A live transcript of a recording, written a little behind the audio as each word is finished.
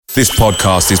This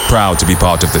podcast is proud to be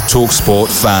part of the TalkSport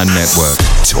Fan Network.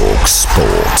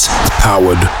 TalkSport.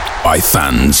 Powered by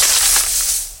fans.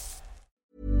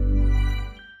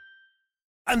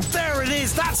 And there it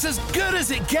is, that's as good as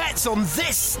it gets on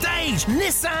this stage.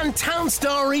 Nissan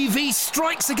Townstar EV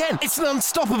strikes again. It's an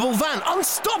unstoppable van,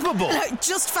 unstoppable.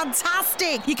 Just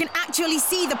fantastic. You can actually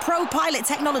see the ProPilot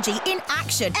technology in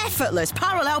action. Effortless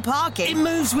parallel parking. It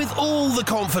moves with all the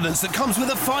confidence that comes with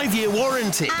a 5-year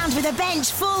warranty. And with a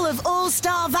bench full of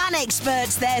all-star van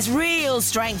experts, there's real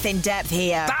strength in depth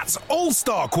here. That's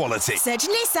all-star quality. Search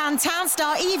Nissan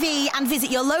Townstar EV and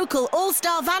visit your local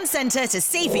all-star van centre to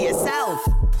see for yourself.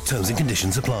 Terms and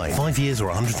conditions apply. 5 years or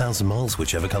 100,000 miles,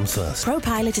 whichever comes first.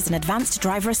 ProPilot is an advanced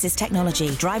driver assist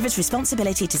technology. Driver's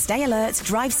responsibility to stay alert,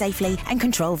 drive safely, and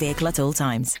control vehicle at all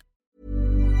times.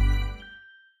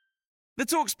 The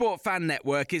TalkSport Fan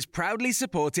Network is proudly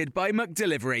supported by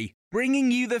McDelivery, bringing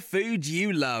you the food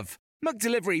you love.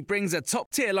 McDelivery brings a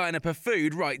top-tier lineup of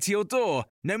food right to your door.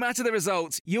 No matter the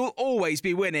result, you'll always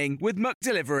be winning with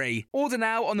McDelivery. Order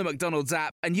now on the McDonald's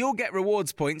app and you'll get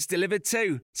rewards points delivered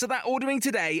too. So that ordering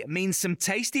today means some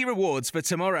tasty rewards for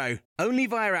tomorrow. Only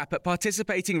via app at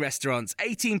participating restaurants.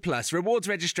 18 plus. Rewards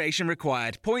registration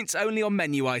required. Points only on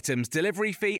menu items.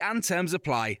 Delivery fee and terms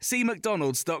apply. See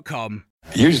mcdonalds.com.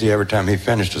 Usually every time he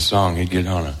finished a song, he'd get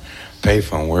on a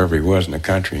payphone wherever he was in the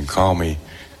country and call me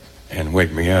and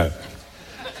wake me up.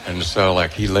 And so,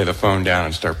 he'd lay the phone down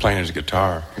and start playing his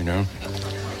guitar, you know?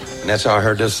 And that's how I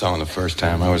heard this song the first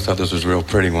time. I always thought this was a real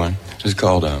pretty one. It's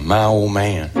called My Old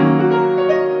Man.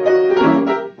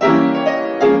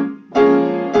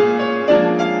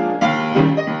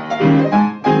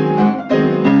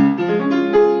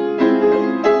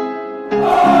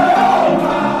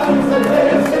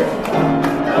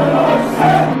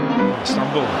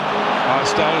 Stumble by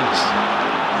Stones.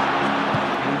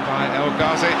 In by El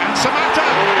Ghazi and Samatta.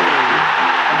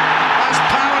 That's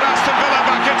powered Aston Villa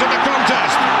back into the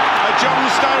contest. A John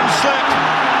Stones slip,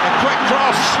 a quick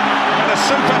cross and a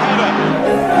super header.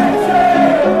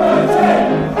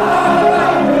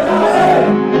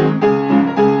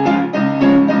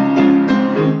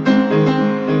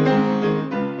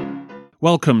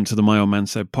 Welcome to the My Old Man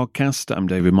Said podcast. I'm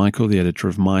David Michael, the editor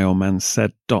of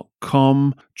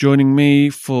myoldmansaid.com. Joining me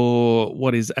for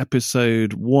what is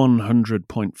episode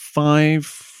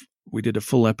 100.5. We did a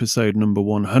full episode number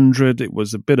 100. It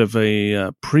was a bit of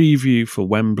a preview for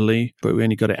Wembley, but we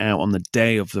only got it out on the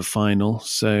day of the final.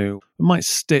 So I might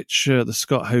stitch the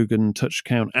Scott Hogan touch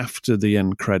count after the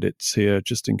end credits here,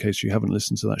 just in case you haven't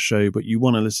listened to that show, but you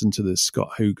want to listen to the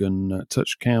Scott Hogan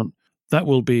touch count. That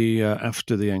will be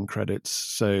after the end credits,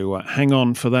 so hang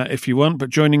on for that if you want. But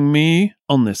joining me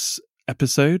on this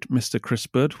episode, Mr. Chris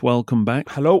Bird, welcome back.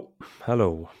 Hello.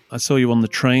 I saw you on the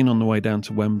train on the way down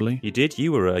to Wembley. You did.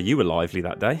 You were lively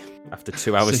that day after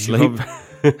 2 hours sleep.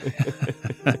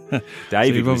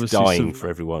 David was dying for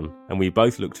everyone, and we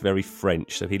both looked very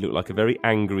French. So he looked like a very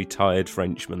angry, tired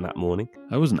Frenchman that morning.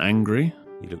 I wasn't angry.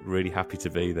 You looked really happy to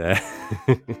be there.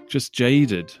 Just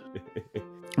jaded.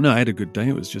 No, I had a good day.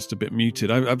 It was just a bit muted.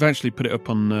 I've actually put it up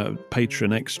on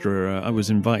Patreon Extra. I was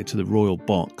invited to the Royal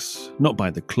Box, not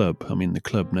by the club. I mean, the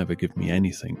club never give me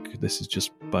anything. This is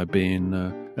just by being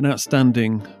an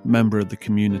outstanding member of the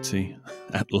community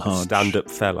at large.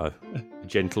 Stand-up fellow,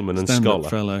 gentleman and Stand-up scholar.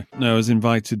 fellow. No, I was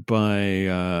invited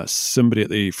by somebody at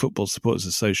the Football Supporters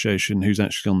Association who's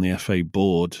actually on the FA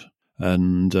board.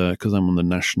 And because I'm on the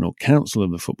National Council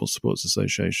of the Football Supporters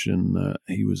Association,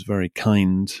 he was very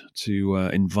kind to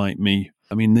invite me.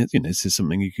 I mean, this is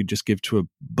something you could just give to a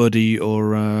buddy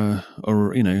or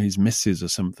his missus or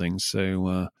something.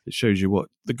 So it shows you what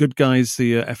the good guys,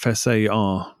 the FSA,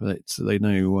 are. They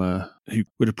know who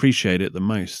would appreciate it the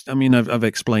most. I mean, I've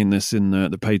explained this in the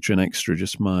Patreon Extra,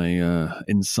 just my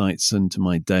insights into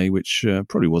my day, which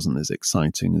probably wasn't as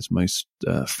exciting as most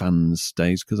fans'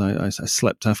 days, because I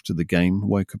slept after the game,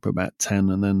 woke up about 10,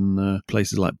 and then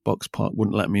places like Box Park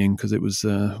wouldn't let me in because it was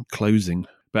closing.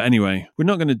 But anyway, we're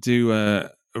not going to do a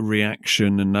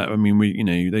reaction and that. I mean,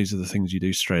 these are the things you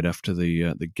do straight after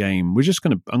the game.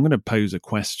 I'm going to pose a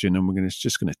question, and we're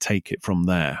just going to take it from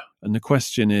there. And the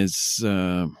question is,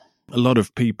 a lot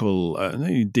of people,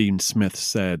 Dean Smith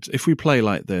said, if we play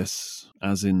like this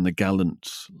as in the gallant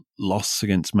loss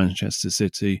against Manchester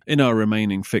City, in our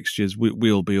remaining fixtures,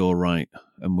 we'll be all right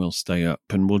and we'll stay up.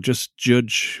 And we'll just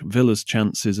judge Villa's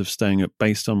chances of staying up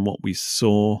based on what we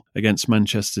saw against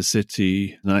Manchester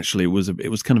City. And actually, it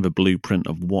was kind of a blueprint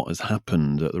of what has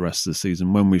happened at the rest of the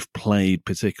season when we've played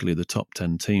particularly the top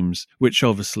 10 teams, which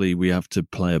obviously we have to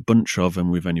play a bunch of,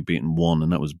 and we've only beaten one,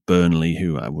 and that was Burnley,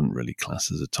 who I wouldn't really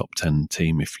class as a top 10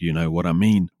 team, if you know what I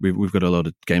mean. We've got a lot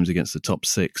of games against the top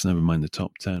 6, never mind the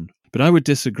top 10. But I would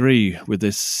disagree with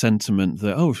this sentiment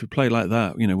that, if we play like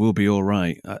that, we'll be all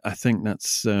right. I think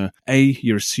that's,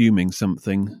 you're assuming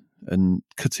something and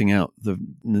cutting out the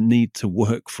need to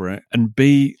work for it. And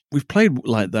B, we've played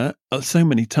like that so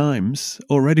many times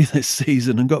already this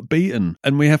season and got beaten.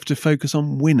 And we have to focus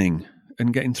on winning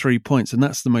and getting 3 points. And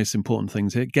that's the most important thing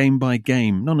here, game by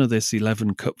game. None of this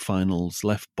 11 cup finals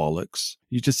left bollocks.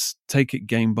 You just take it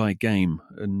game by game,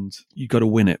 and you got to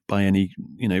win it by any,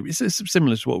 it's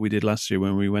similar to what we did last year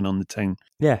when we went on the 10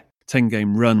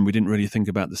 game run. We didn't really think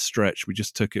about the stretch. We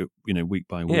just took it, week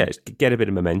by week. Yeah, get a bit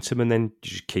of momentum and then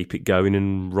just keep it going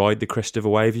and ride the crest of a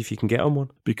wave if you can get on one.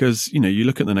 Because, you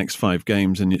look at the next 5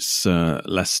 games and it's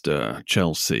Leicester,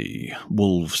 Chelsea,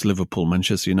 Wolves, Liverpool,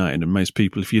 Manchester United, and most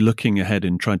people, if you're looking ahead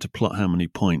and trying to plot how many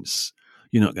points,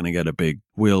 you're not going to get a big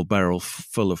wheelbarrow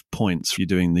full of points. You're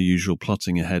doing the usual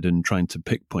plotting ahead and trying to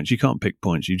pick points. You can't pick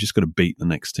points. You just got to beat the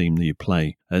next team that you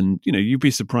play. And, you'd be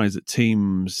surprised that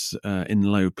teams in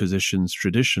low positions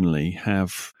traditionally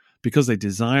have, because they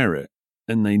desire it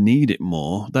and they need it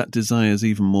more, that desires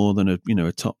even more than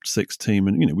a top 6 team.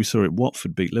 And, we saw it,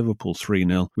 Watford beat Liverpool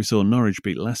 3-0. We saw Norwich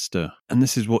beat Leicester. And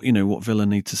this is what Villa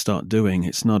need to start doing.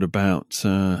 It's not about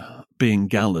being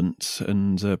gallant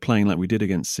and playing like we did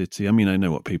against City. I mean, I know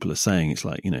what people are saying. It's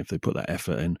like, if they put that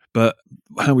effort in. But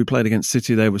how we played against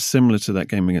City there was similar to that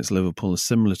game against Liverpool,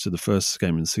 similar to the first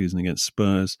game of the season against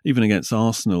Spurs, even against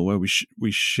Arsenal, where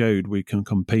we showed we can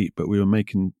compete, but we were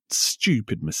making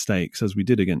stupid mistakes, as we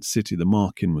did against City. The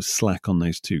marking was slack on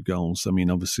those 2 goals. I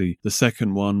mean, obviously, the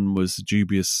second one was a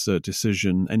dubious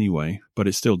decision anyway, but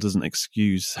it still doesn't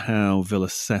excuse how Villa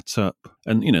set up.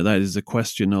 And, that is a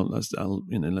question.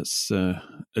 Let's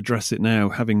address it now.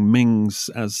 Having Mings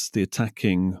as the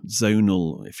attacking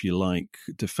zonal, if you like,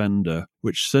 defender,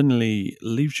 which suddenly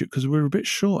leaves you, because we're a bit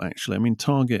short, actually. I mean,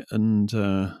 Targett and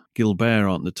Gilbert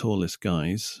aren't the tallest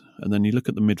guys. And then you look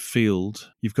at the midfield,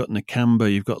 you've got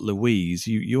Nakamba, you've got Louise.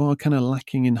 You are kind of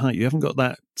lacking in height. You haven't got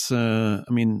that.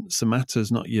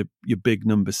 Samatta's not your big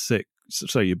number 6.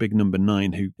 So your big number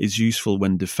 9, who is useful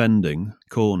when defending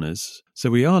corners. So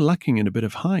we are lacking in a bit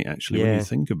of height, actually, when you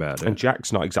think about it. And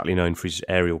Jack's not exactly known for his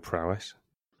aerial prowess.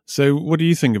 So what do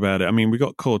you think about it? I mean, we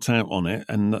got caught out on it,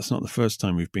 and that's not the first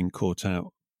time we've been caught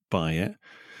out by it.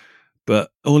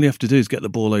 But all you have to do is get the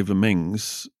ball over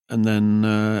Mings, and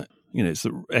then it's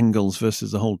the Engels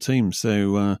versus the whole team.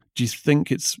 So do you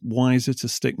think it's wiser to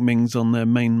stick Mings on their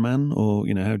main man, or,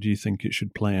 how do you think it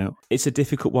should play out? It's a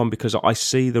difficult one because I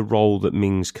see the role that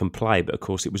Mings can play, but of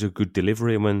course it was a good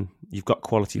delivery, and when you've got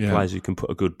quality players who can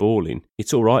put a good ball in,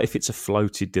 it's all right if it's a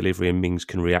floated delivery and Mings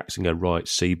can react and go, right,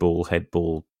 see ball, head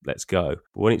ball, let's go.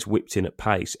 But when it's whipped in at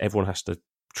pace, everyone has to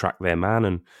track their man,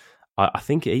 and I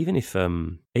think even if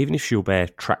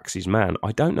Gilbert tracks his man,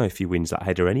 I don't know if he wins that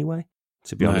header anyway.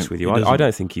 To be honest with you, I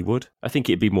don't think he would. I think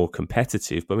it'd be more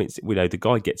competitive. But I mean, the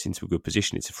guy gets into a good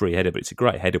position. It's a free header, but it's a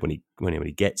great header when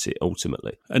he gets it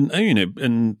ultimately. And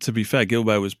and to be fair,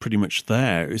 Gilbert was pretty much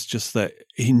there. It's just that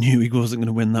he knew he wasn't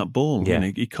going to win that ball. Yeah.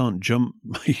 He can't jump.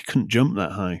 He couldn't jump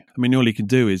that high. I mean, all he can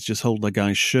do is just hold the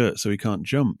guy's shirt so he can't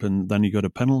jump, and then he got a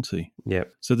penalty. Yeah.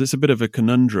 So there's a bit of a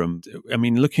conundrum. I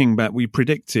mean, looking back, we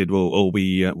predicted, or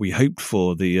we hoped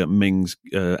for the Mings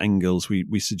Engels.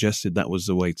 We suggested that was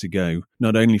the way to go,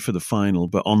 not only for the final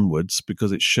but onwards,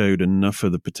 because it showed enough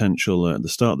of the potential at the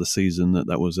start of the season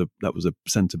that was a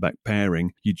centre back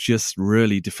pairing. You just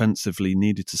really defensively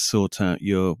needed to sort out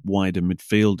your wider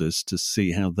midfielders to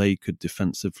see how they could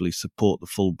defensively support the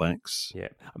fullbacks. Yeah,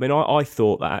 I mean, I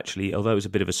thought that actually, although it was a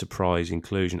bit of a surprise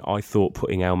inclusion, I thought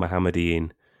putting El Mohammadi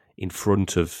in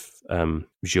front of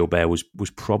Gilbert was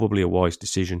probably a wise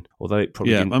decision. Although it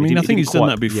probably didn't. I mean, I think he's done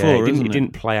that before. It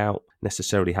didn't play out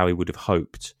necessarily how he would have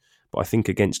hoped. But I think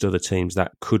against other teams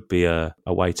that could be a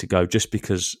way to go. Just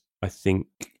because I think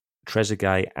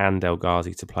Trezeguet and El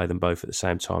Ghazi, to play them both at the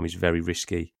same time, is very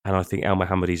risky. And I think El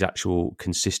Mohammadi's actual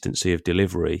consistency of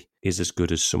delivery is as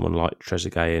good as someone like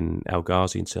Trezeguet and El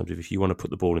Ghazi in terms of if you want to put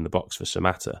the ball in the box for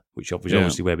Samatta, which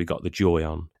obviously where we got the joy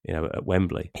on, at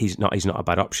Wembley, he's not a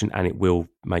bad option, and it will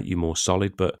make you more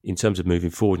solid. But in terms of moving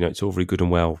forward, it's all very good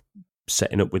and well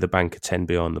setting up with a bank of 10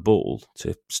 behind the ball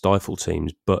to stifle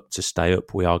teams, but to stay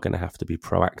up, we are going to have to be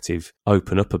proactive,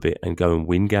 open up a bit and go and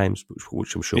win games,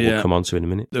 which I'm sure we'll come on to in a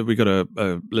minute. We got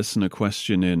a listener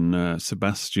question in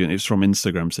Sebastian. It's from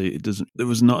Instagram, so there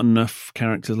was not enough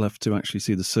characters left to actually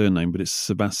see the surname, but it's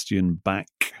Sebastian Bach.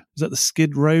 Is that the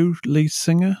Skid Row lead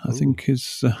singer? I think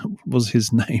was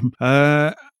his name.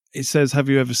 It says, have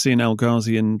you ever seen El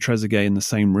Ghazi and Trezeguet in the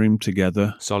same room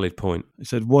together? Solid point. He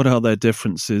said, what are their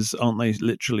differences? Aren't they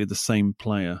literally the same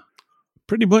player?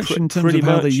 Pretty much in terms of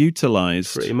how they're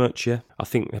utilised. Pretty much, yeah. I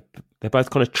think they're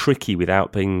both kind of tricky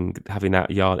without having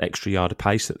that extra yard of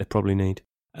pace that they probably need.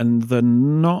 And they're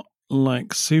not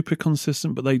like super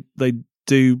consistent, but they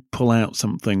do pull out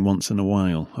something once in a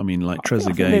while. I mean, like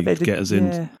Trezeguet get us in.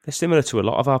 They're similar to a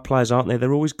lot of our players, aren't they?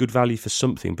 They're always good value for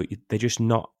something, but they're just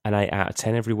not an 8 out of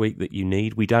 10 every week that you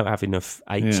need. We don't have enough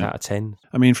 8s out of 10.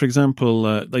 I mean, for example,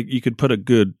 like you could put a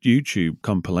good YouTube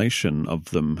compilation of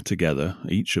them together,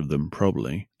 each of them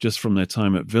probably, just from their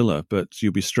time at Villa, but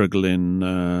you'll be struggling.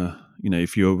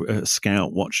 If you're a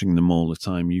scout watching them all the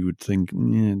time, you would think,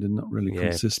 they're not really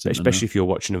consistent. Especially if you're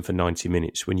watching them for 90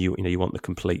 minutes when you want the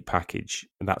complete package.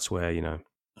 And that's where,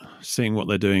 seeing what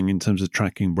they're doing in terms of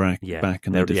tracking back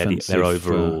and their defensive. Their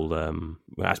overall,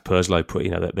 as Purslow put,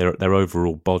 their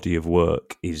overall body of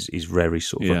work is very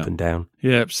sort of up and down.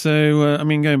 Yeah. So,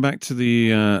 going back to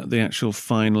the actual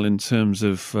final in terms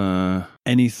of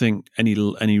any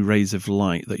rays of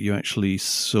light that you actually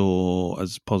saw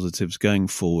as positives going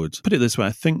forward. Put it this way,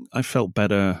 I think I felt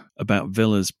better about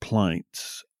Villa's plight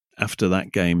after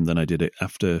that game than I did it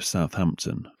after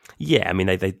Southampton. Yeah, I mean,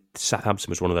 Southampton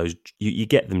was one of those, you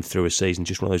get them through a season,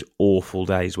 just one of those awful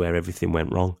days where everything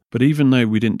went wrong. But even though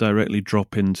we didn't directly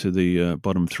drop into the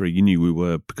bottom three, you knew we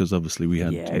were, because obviously we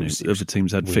had, other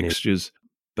teams had fixtures.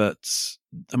 But,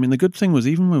 I mean, the good thing was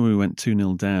even when we went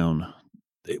 2-0 down,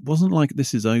 it wasn't like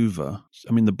this is over.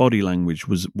 I mean, the body language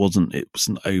wasn't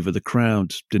over. The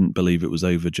crowd didn't believe it was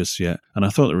over just yet, and I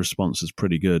thought the response was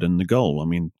pretty good. And the goal, I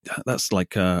mean, that's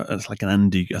like an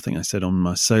Andy. I think I said on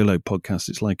my solo podcast,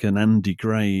 it's like an Andy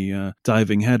Gray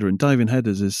diving header, and diving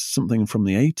headers is something from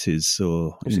the 80s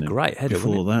or it was a great header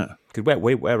before that. Because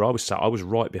where I was sat, I was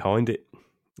right behind it.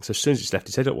 So as soon as it's left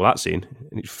his head up, well, that's in,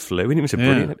 and it flew in. It was a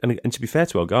brilliant. And to be fair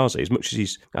to El Ghazi, as much as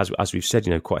he's, as we've said,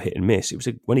 quite hit and miss, it was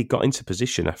when he got into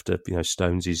position after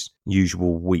Stones'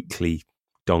 usual weekly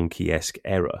donkey-esque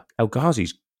error. El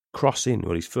Ghazi's cross in,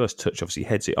 his first touch, obviously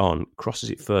heads it on, crosses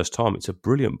it first time. It's a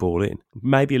brilliant ball in.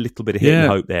 Maybe a little bit of hit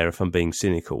and hope there, if I'm being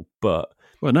cynical, but.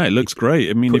 Well, no, it looks great.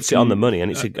 I mean, puts it on the money,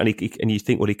 and and you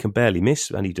think, well, he can barely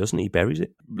miss, and he doesn't. He buries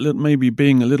it. Maybe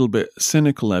being a little bit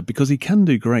cynical there, because he can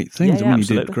do great things.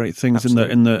 He did great things in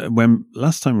the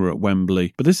last time we were at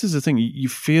Wembley. But this is the thing: you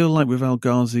feel like with El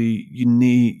Ghazi,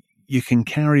 you can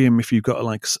carry him if you've got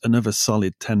like another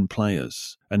solid 10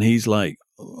 players, and he's like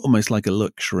almost like a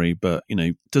luxury. But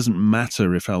it doesn't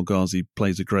matter if El Ghazi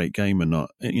plays a great game or not.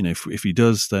 If he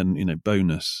does, then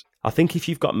bonus. I think if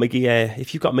you've got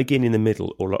McGinn in the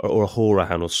middle, or a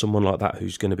Horahan or someone like that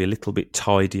who's going to be a little bit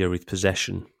tidier with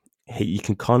possession, you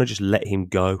can kind of just let him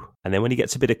go. And then when he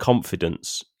gets a bit of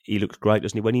confidence, he looks great,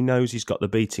 doesn't he? When he knows he's got the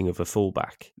beating of a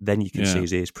fullback, then you can see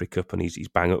his ears prick up and he's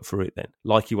bang up for it then,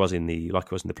 like he was in the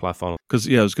playoff final.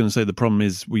 Because I was going to say the problem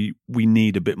is we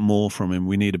need a bit more from him.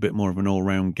 We need a bit more of an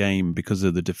all-round game because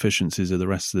of the deficiencies of the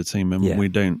rest of the team, and we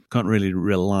can't really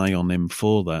rely on him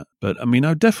for that. But I mean,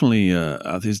 there's definitely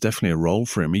a role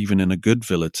for him, even in a good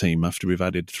Villa team. After we've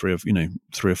added three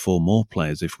or four more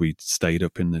players, if we stay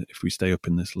up in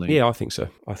this league. Yeah, I think so.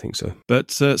 But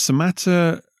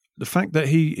Samatta. The fact that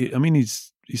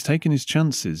he's taking his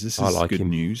chances, this is good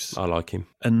news. I like him.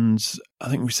 And I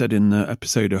think we said in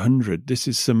episode 100, this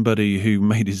is somebody who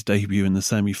made his debut in the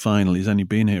semi-final. He's only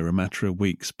been here a matter of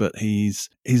weeks, but he's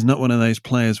not one of those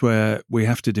players where we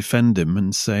have to defend him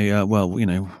and say,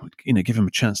 give him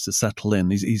a chance to settle in.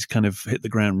 He's kind of hit the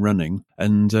ground running,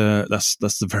 and that's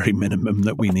the very minimum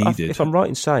that we needed. If I'm right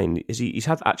in saying, he's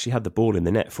actually had the ball in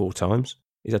the net 4 times.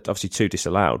 He's had obviously 2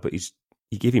 disallowed, but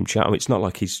you give him chance. I mean, it's not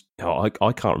like he's.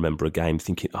 I can't remember a game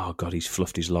thinking, "Oh God, he's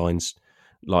fluffed his lines."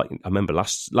 Like I remember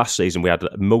last season, we had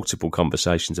multiple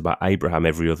conversations about Abraham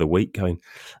every other week, going,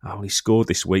 "Oh, he scored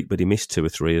this week, but he missed 2 or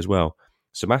 3 as well."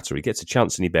 Samatta, he gets a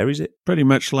chance and he buries it. Pretty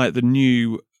much like the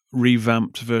new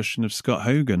revamped version of Scott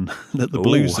Hogan that the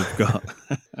Blues have got.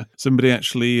 Somebody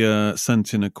actually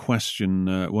sent in a question,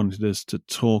 wanted us to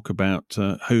talk about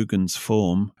Hogan's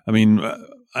form. I mean.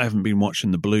 I haven't been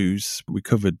watching the Blues. We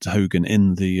covered Hogan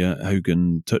in the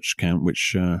Hogan touch count,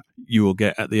 which you will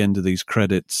get at the end of these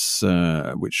credits,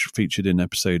 which featured in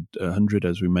episode 100,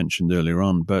 as we mentioned earlier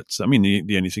on. But I mean,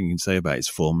 the only thing you can say about his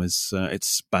form is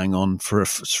it's bang on for a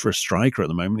striker at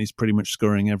the moment. He's pretty much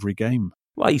scoring every game.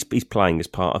 Well, he's playing as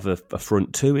part of a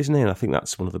front two, isn't he? And I think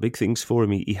that's one of the big things for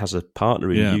him. He has a partner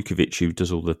in Jukovic who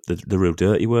does all the real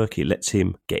dirty work. It lets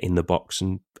him get in the box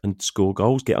and score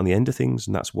goals, get on the end of things,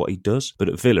 and that's what he does. But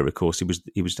at Villa, of course,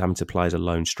 he was having to play as a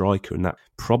lone striker, and that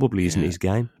probably isn't his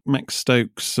game. Max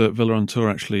Stokes, Villa on Tour,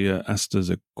 actually asked us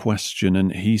a question,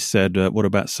 and he said, what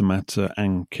about Samatta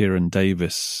and Kieran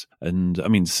Davis? And I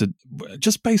mean, so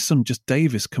just based on just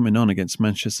Davis coming on against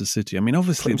Manchester City, I mean,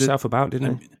 obviously... Put himself about,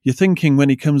 didn't he? You're thinking when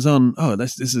he comes on, oh,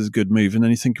 this is a good move. And then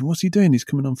you're thinking, what's he doing? He's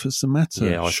coming on for Samatta.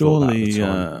 Yeah, surely,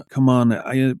 come on.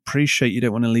 I appreciate you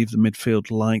don't want to leave the midfield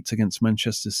light against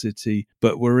Manchester City,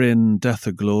 but we're in death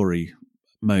or glory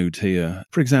mode here.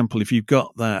 For example, if you've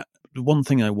got that, the one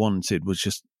thing I wanted was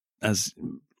just as...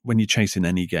 when you're chasing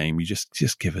any game, you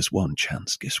just give us one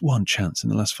chance in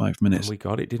the last 5 minutes. And we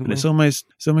got it, didn't we? And it's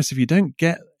almost if you don't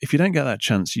get that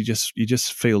chance, you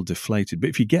just feel deflated. But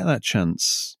if you get that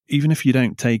chance, even if you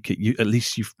don't take it, at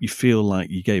least you feel like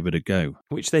you gave it a go,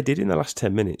 which they did in the last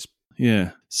 10 minutes.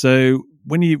 Yeah. So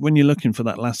when you're looking for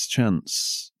that last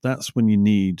chance, that's when you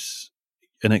need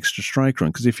an extra striker on,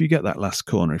 because if you get that last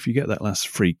corner, if you get that last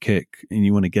free kick and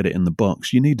you want to get it in the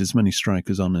box, you need as many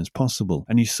strikers on as possible.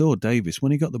 And you saw Davis,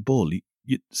 when he got the ball,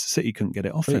 City couldn't get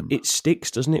it off him. It sticks,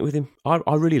 doesn't it, with him?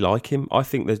 I really like him. I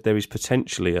think that there is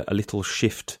potentially a little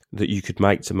shift that you could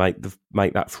make to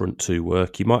make that front two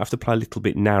work. You might have to play a little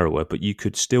bit narrower, but you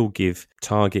could still give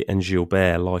Targett and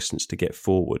Gilbert license to get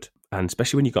forward. And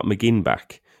especially when you've got McGinn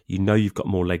back, you know you've got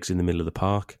more legs in the middle of the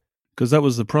park. Because that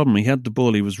was the problem. He had the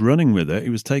ball, he was running with it. He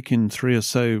was taking 3 or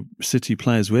so City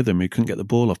players with him who couldn't get the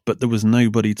ball off, but there was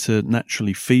nobody to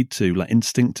naturally feed to, like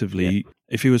instinctively. Yeah.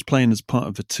 If he was playing as part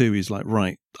of the two, he's like,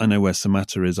 right, I know where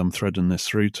Samatta is, I'm threading this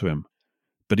through to him.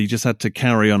 But he just had to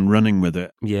carry on running with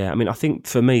it. Yeah, I mean, I think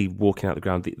for me, walking out the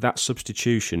ground, that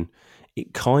substitution,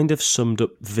 it kind of summed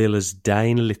up Villa's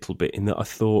day in a little bit, in that I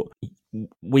thought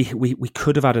we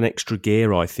could have had an extra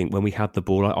gear, I think, when we had the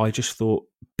ball. I just thought,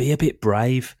 be a bit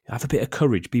brave, have a bit of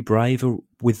courage, be braver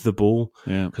with the ball.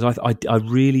 Yeah. Because I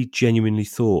really genuinely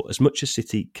thought, as much as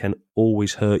City can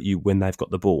always hurt you when they've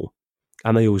got the ball,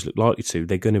 and they always look likely to,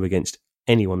 they're going to against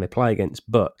anyone they play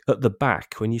against. But at the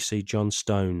back, when you see John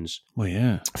Stones,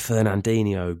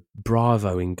 Fernandinho,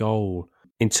 Bravo in goal,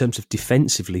 in terms of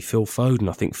defensively, Phil Foden,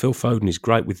 I think Phil Foden is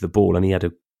great with the ball, and he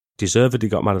had deservedly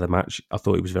got man of the match. I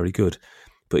thought he was very good.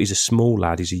 But he's a small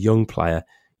lad, he's a young player.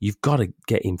 You've got to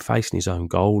get him facing his own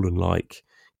goal and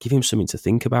give him something to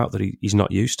think about that he's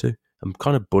not used to, and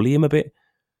kind of bully him a bit.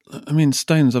 I mean,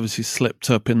 Stones obviously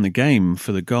slipped up in the game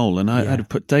for the goal, and I'd have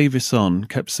put Davis on,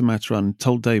 kept Samatta on,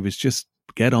 told Davis just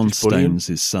get on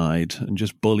Stones' side and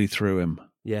just bully through him.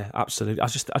 Yeah, absolutely. I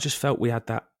just felt we had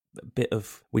that bit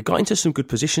of... We got into some good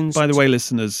positions. By the way,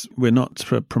 listeners, we're not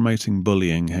promoting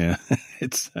bullying here.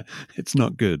 It's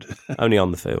not good. Only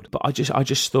on the field. But I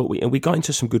just thought we got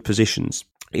into some good positions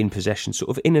in possession, sort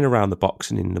of in and around the box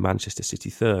and in the Manchester City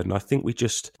third. And I think we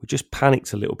just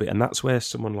panicked a little bit. And that's where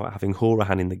someone like having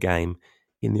Hourihane in the game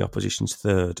in the opposition's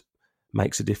third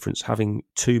makes a difference. Having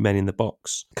 2 men in the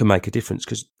box can make a difference,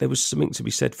 because there was something to be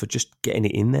said for just getting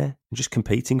it in there and just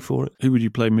competing for it. Who would you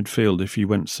play midfield if you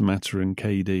went Samatta and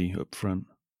KD up front?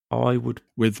 I would...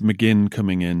 With McGinn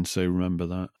coming in, so remember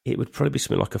that. It would probably be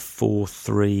something like a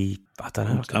 4-3... I don't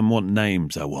know. I want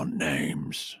names.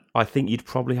 I think you'd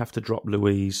probably have to drop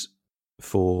Luiz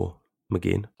for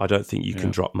McGinn. I don't think you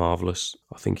can drop Marvellous.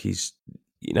 I think he's...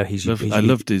 I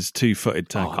loved his 2-footed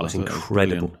tackle. That was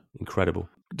incredible. Incredible.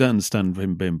 I don't understand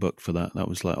him being booked for that. That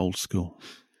was like old school.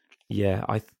 Yeah,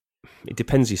 it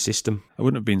depends your system. I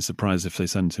wouldn't have been surprised if they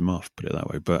sent him off, put it that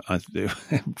way. But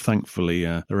thankfully,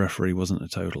 the referee wasn't a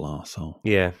total arsehole.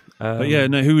 Yeah. But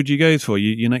who would you go for?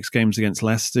 Your next game's against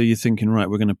Leicester. You're thinking, right,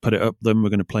 we're going to put it up them. We're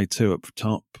going to play 2 up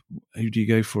top. Who do you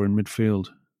go for in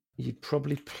midfield? You'd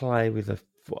probably play with a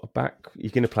back.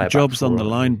 You're going to play a job's back on the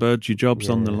line, Bud. Your job's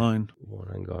on the line.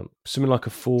 Hang on. Something like a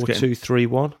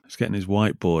 4-2-3-1. He's getting his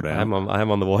whiteboard out. I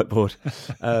am on the whiteboard.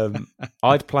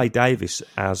 I'd play Davis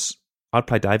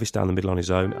down the middle on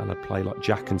his own, and I'd play like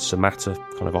Jack and Samatta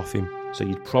kind of off him. So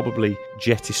you'd probably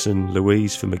jettison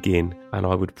Luiz for McGinn, and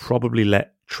I would probably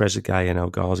let Trezeguet and El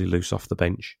Ghazi loose off the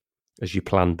bench as your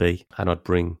plan B, and I'd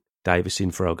bring Davis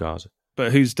in for El Ghazi.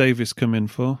 But who's Davis come in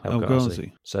for? El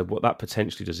Ghazi. So what that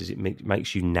potentially does is it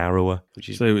makes you narrower.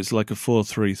 So it's like a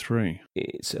 4-3-3.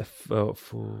 It's a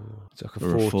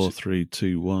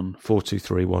 4-3-2-1.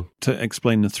 4-2-3-1. To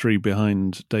explain the 3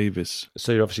 behind Davis.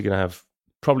 So you're obviously going to have,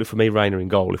 probably for me, Reina in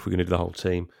goal if we're going to do the whole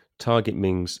team. Targett,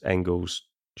 Mings, Engels,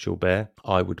 Gilbert.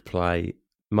 I would play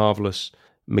Marvellous.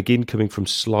 McGinn coming from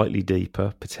slightly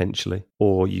deeper, potentially.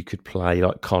 Or you could play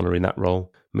like Connor in that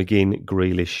role. McGinn,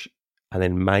 Grealish, and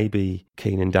then maybe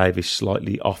Keenan Davis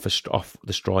slightly off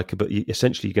the striker. But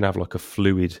essentially you can have like a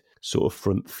fluid sort of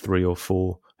front 3 or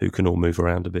 4 who can all move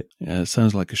around a bit. Yeah, it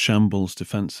sounds like a shambles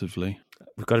defensively.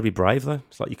 We've got to be brave, though.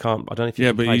 It's like you can't. I don't know if you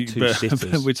can play two sitters.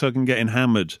 But we're talking getting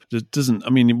hammered. It doesn't. I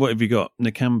mean, what have you got?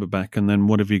 Nakamba back, and then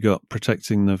what have you got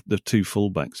protecting the 2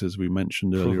 fullbacks, as we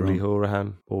mentioned earlier on?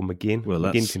 Horahan or McGinn. Well,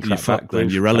 McGinn that's can your fact. Then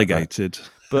you're relegated.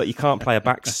 But you can't play a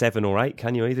back 7 or 8,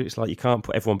 can you? Either it's like you can't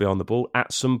put everyone behind the ball.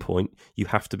 At some point, you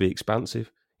have to be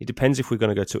expansive. It depends if we're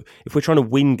going to go to if we're trying to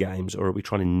win games or are we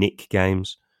trying to nick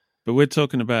games. But we're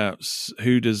talking about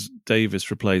who does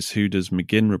Davis replace, who does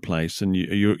McGinn replace, and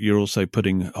you're also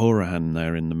putting Horahan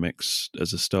there in the mix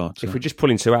as a starter. If we're just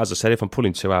pulling 2 out, as I said, if I'm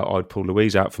pulling 2 out, I'd pull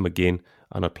Louise out for McGinn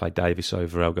and I'd play Davis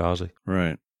over El Ghazi.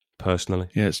 Right. Personally.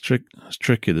 Yeah, it's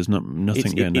tricky. There's nothing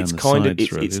going down the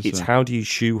sides. It's how do you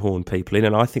shoehorn people in?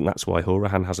 And I think that's why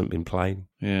Horahan hasn't been playing.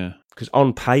 Yeah. Because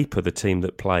on paper, the team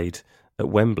that played at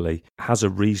Wembley has a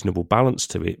reasonable balance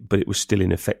to it, but it was still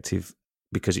ineffective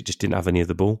because it just didn't have any of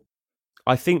the ball.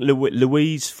 I think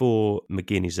Louise for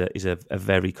McGinn is a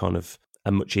very kind of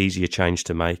a much easier change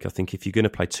to make. I think if you're going to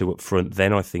play 2 up front,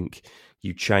 then I think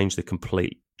you change the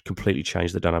completely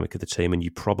change the dynamic of the team, and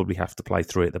you probably have to play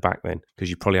 3 at the back then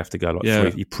because you probably have to go like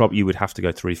 3. You would have to go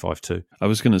 3-5-2. I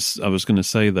was going to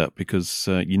say that because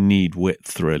you need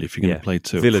width really if you're going to play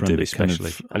 2 Villa up front, do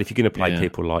especially, and if you're going to play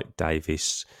people like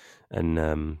Davis and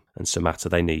Samatta,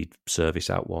 they need service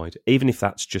out wide. Even if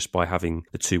that's just by having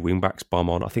the 2 wing-backs bomb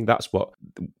on. I think that's what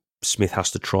Smith has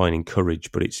to try and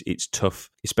encourage, but it's tough,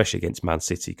 especially against Man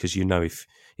City, because you know if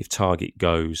Targett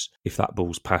goes, if that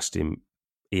ball's past him,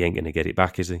 he ain't going to get it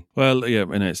back, is he? Well, yeah,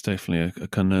 it's definitely a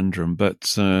conundrum. But,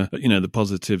 the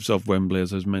positives of Wembley,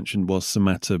 as I mentioned, was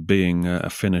Samatta being a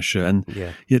finisher. And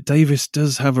Davis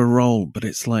does have a role, but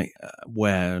it's like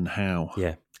where and how.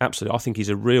 Yeah. Absolutely. I think he's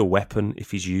a real weapon if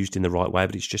he's used in the right way,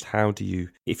 but it's just how do you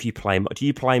play him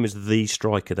as the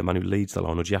striker, the man who leads the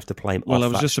line, or do you have to play him off that striker? Well,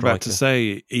 I was just about to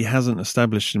say, he hasn't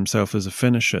established himself as a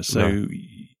finisher, so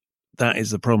that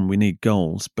is the problem. We need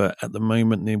goals, but at the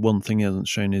moment, the one thing he hasn't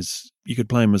shown is you could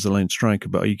play him as a lone striker,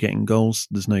 but are you getting goals?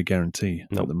 There's no guarantee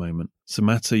at the moment.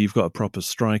 Samatta, you've got a proper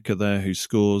striker there who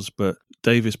scores, but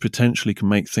Davis potentially can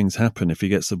make things happen if he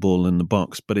gets the ball in the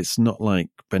box, but it's not like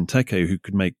Benteke who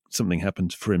could make something happen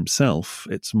for himself.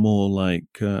 It's more like,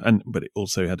 but it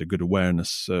also had a good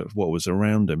awareness of what was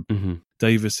around him. Mm-hmm.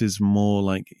 Davis is more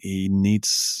like he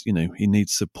needs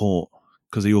support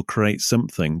because he will create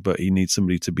something, but he needs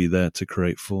somebody to be there to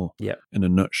create for. Yeah, in a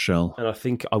nutshell. And I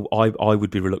think I would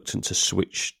be reluctant to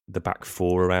switch the back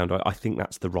 4 around. I think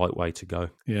that's the right way to go.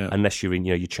 Yeah, unless you're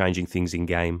you're changing things in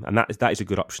game, and that is a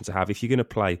good option to have if you're going to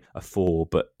play a 4.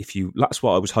 But that's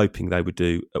what I was hoping they would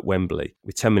do at Wembley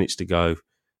with 10 minutes to go.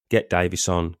 Get Davis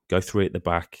on, go 3 at the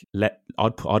back.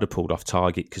 I'd have pulled off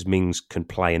Targett because Mings can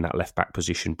play in that left back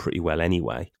position pretty well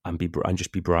anyway, and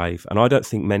just be brave. And I don't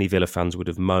think many Villa fans would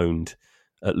have moaned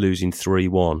at losing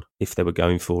 3-1 if they were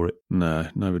going for it. No,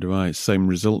 neither do I. Same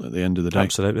result at the end of the day.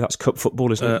 Absolutely. That's cup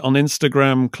football, isn't it? On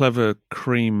Instagram, Clever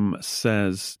Cream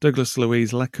says, Douglas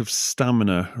Luiz, lack of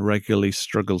stamina, regularly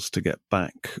struggles to get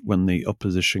back when the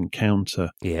opposition counter.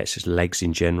 Yeah, it's just legs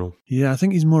in general. Yeah, I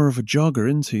think he's more of a jogger,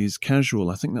 isn't he? He's casual.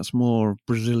 I think that's more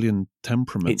Brazilian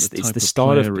temperament. It's the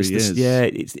style of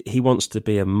he wants to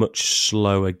be a much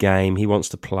slower game. He wants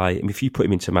to play. I mean, if you put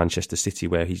him into Manchester City,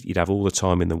 where he'd have all the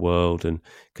time in the world and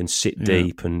can sit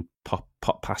deep and pop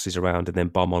passes around and then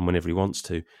bomb on whenever he wants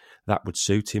to, that would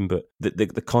suit him. But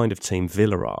the kind of team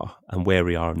Villa are and where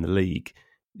we are in the league,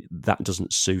 that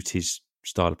doesn't suit his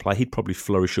style of play. He'd probably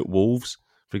flourish at Wolves,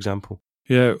 for example.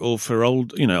 Yeah, or for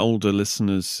older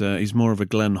listeners, he's more of a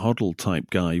Glenn Hoddle type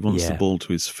guy. He wants the ball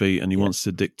to his feet and he wants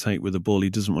to dictate with the ball. He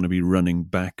doesn't want to be running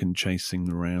back and chasing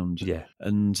around. Yeah.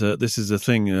 And this is the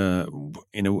thing,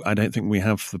 I don't think we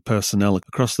have the personnel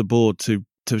across the board to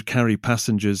carry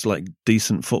passengers like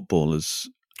decent footballers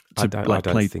to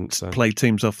play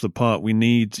teams off the park. We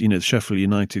need, Sheffield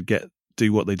United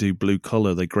do what they do, blue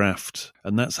collar, they graft,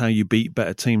 and that's how you beat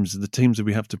better teams. The teams that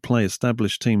we have to play,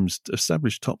 established teams,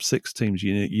 established top 6 teams,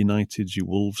 your Uniteds, your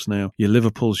Wolves now, your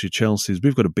Liverpools, your Chelseas,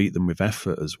 we've got to beat them with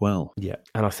effort as well. Yeah,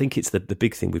 and I think it's the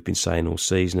big thing we've been saying all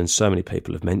season, and so many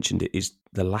people have mentioned it, is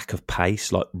the lack of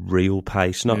pace, like real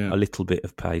pace, not a little bit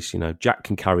of pace. Jack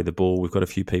can carry the ball, we've got a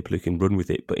few people who can run with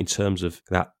it, but in terms of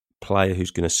that player who's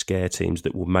going to scare teams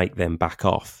that will make them back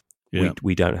off, Yeah.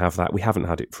 We don't have that. We haven't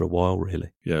had it for a while,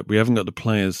 really. Yeah, we haven't got the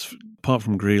players, apart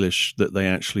from Grealish, that they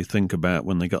actually think about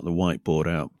when they got the whiteboard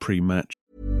out pre-match.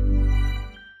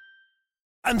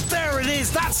 And there it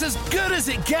is, that's as good as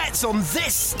it gets on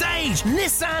this stage.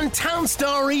 Nissan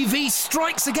Townstar EV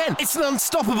strikes again. It's an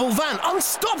unstoppable van,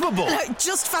 unstoppable. Look,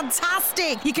 just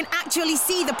fantastic. You can actually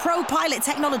see the ProPilot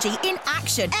technology in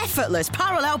action. Effortless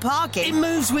parallel parking. It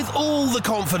moves with all the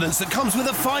confidence that comes with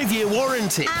a 5-year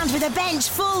warranty. And with a bench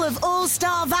full of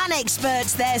all-star van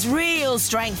experts, there's real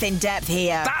strength in depth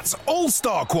here. That's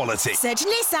all-star quality. Search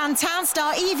Nissan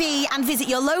Townstar EV and visit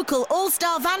your local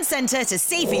all-star van centre to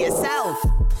see for yourself.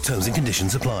 Terms and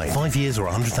conditions apply. 5 years or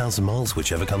 100,000 miles,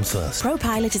 whichever comes first.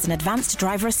 ProPilot is an advanced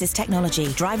driver assist technology.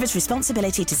 Driver's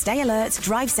responsibility to stay alert,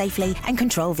 drive safely, and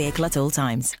control vehicle at all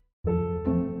times.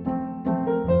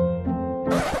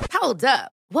 Hold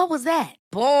up. What was that?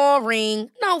 Boring.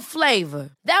 No flavor.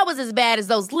 That was as bad as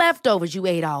those leftovers you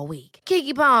ate all week.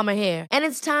 Keke Palmer here, and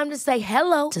it's time to say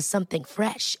hello to something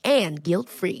fresh and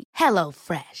guilt-free.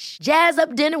 HelloFresh. Jazz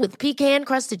up dinner with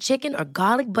pecan-crusted chicken or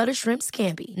garlic butter shrimp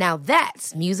scampi. Now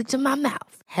that's music to my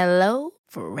mouth.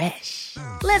 HelloFresh.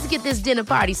 Let's get this dinner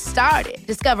party started.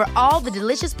 Discover all the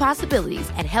delicious possibilities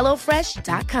at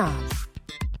HelloFresh.com.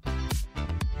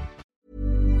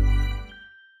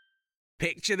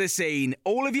 Picture the scene.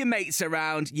 All of your mates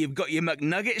around, you've got your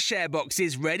McNugget share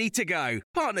boxes ready to go.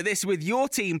 Partner this with your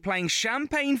team playing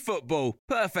champagne football.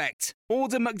 Perfect.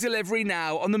 Order McDelivery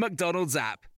now on the McDonald's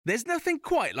app. There's nothing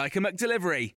quite like a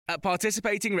McDelivery. At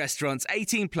participating restaurants,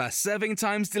 18 plus, serving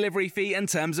times, delivery fee and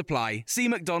terms apply. See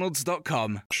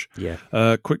mcdonalds.com.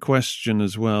 Yeah. Quick question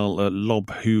as well.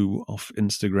 Lob Who off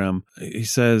Instagram. He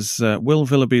says, will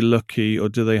Villa be lucky or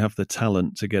do they have the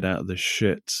talent to get out of the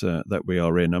shit that we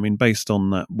are in? I mean, based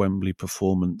on that Wembley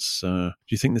performance, do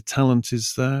you think the talent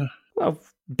is there? Well,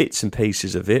 bits and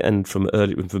pieces of it, and from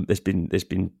there's been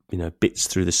bits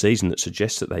through the season that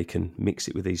suggest that they can mix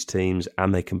it with these teams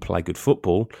and they can play good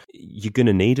football. You're going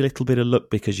to need a little bit of luck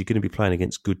because you're going to be playing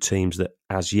against good teams that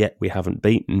as yet we haven't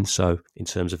beaten. So in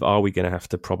terms of, are we going to have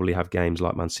to probably have games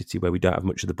like Man City where we don't have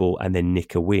much of the ball and then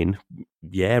nick a win?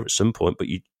 Yeah, at some point, but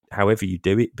however you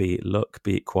do it, be it luck,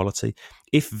 be it quality.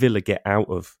 If Villa get out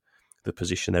of the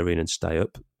position they're in and stay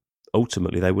up,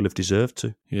 ultimately they will have deserved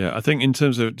to. Yeah, I think in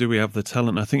terms of do we have the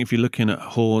talent, I think if you're looking at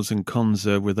Hawes and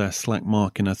Konza with their slack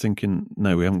marking, I think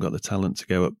no, we haven't got the talent to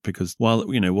go up because while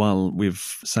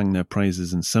we've sang their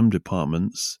praises in some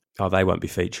departments, they won't be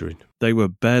featuring. They were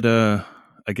better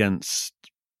against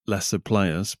lesser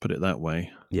players, put it that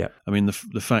way. Yeah. I mean,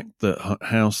 the fact that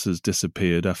House has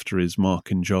disappeared after his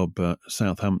marking job at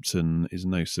Southampton is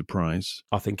no surprise.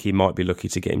 I think he might be lucky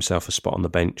to get himself a spot on the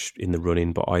bench in the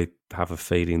running, but I have a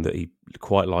feeling that he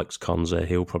quite likes Konza.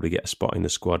 He'll probably get a spot in the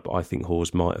squad, but I think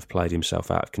Hawes might have played himself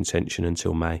out of contention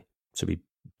until May, to be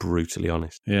brutally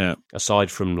honest. Yeah. Aside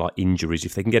from like injuries,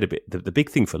 if they can get a bit, the big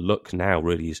thing for luck now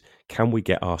really is, can we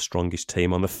get our strongest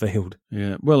team on the field?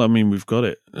 Yeah. Well, I mean, we've got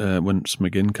it once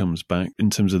McGinn comes back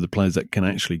in terms of the players that can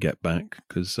actually get back,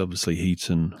 because obviously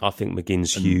Heaton. I think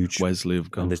McGinn's huge. Wesley have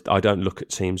gone. I don't look at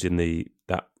teams in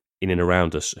and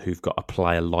around us who've got a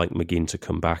player like McGinn to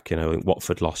come back.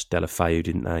 Watford lost Delafeu,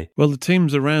 didn't they? Well, the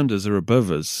teams around us are above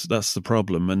us. That's the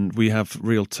problem. And we have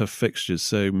real tough fixtures.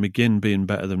 So McGinn being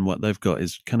better than what they've got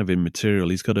is kind of immaterial.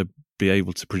 He's got to be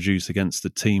able to produce against the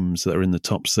teams that are in the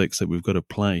top six that we've got to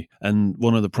play. And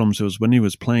one of the problems was when he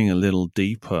was playing a little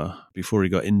deeper before he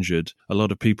got injured, a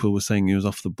lot of people were saying he was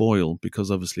off the boil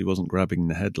because obviously he wasn't grabbing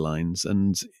the headlines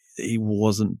and he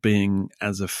wasn't being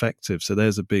as effective. So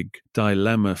there's a big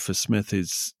dilemma for Smith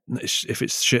is, if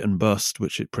it's shit and bust,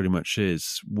 which it pretty much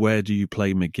is, where do you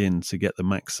play McGinn to get the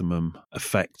maximum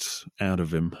effect out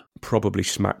of him? Probably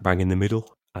smack bang in the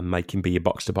middle and make him be your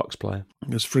box-to-box player.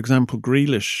 Because, for example,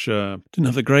 Grealish didn't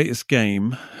have the greatest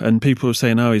game, and people were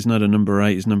saying, he's not a number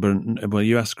 8, well,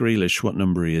 you ask Grealish what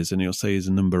number he is, and he'll say he's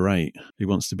a number 8. He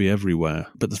wants to be everywhere.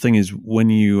 But the thing is, when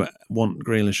you want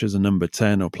Grealish as a number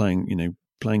 10 or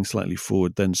playing slightly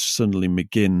forward, then suddenly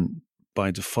McGinn,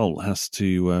 by default, has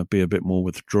to be a bit more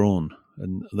withdrawn,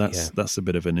 and that's a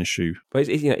bit of an issue. But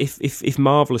if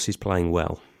Marvellous is playing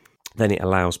well, then it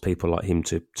allows people like him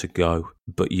to go.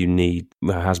 But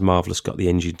has Marvellous got the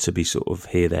engine to be sort of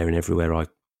here, there and everywhere?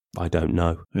 I don't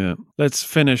know. Yeah. Let's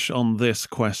finish on this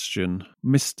question.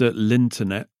 Mr.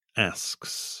 Linternet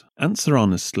asks, answer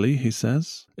honestly, he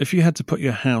says. If you had to put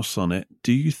your house on it,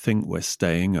 do you think we're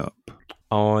staying up?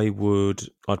 I'd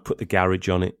put the garage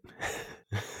on it.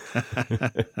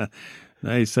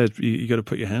 No, he said you got to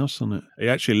put your house on it. You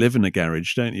actually live in a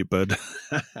garage, don't you, bud?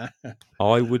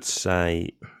 I would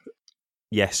say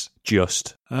yes,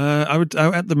 just. At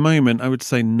the moment, I would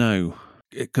say no.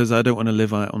 because I don't want to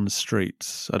live out on the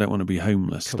streets. I don't want to be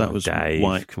homeless. Come on,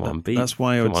 Dave. Come on, that's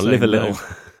why I would say live a little.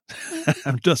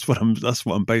 That's what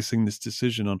I'm basing this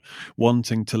decision on,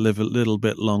 wanting to live a little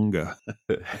bit longer.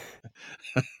 But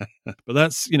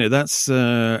that's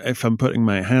if I'm putting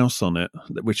my house on it,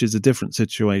 which is a different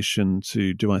situation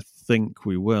to do I think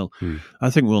we will. I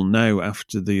think we'll know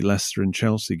after the Leicester and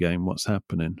Chelsea game what's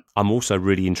happening. I'm also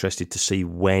really interested to see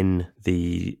when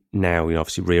the now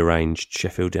obviously rearranged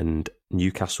Sheffield and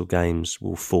Newcastle games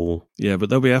will fall. Yeah, but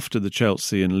they'll be after the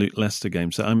Chelsea and Leicester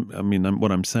games. So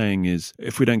what I'm saying is,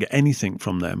 if we don't get anything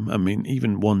from them,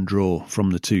 even one draw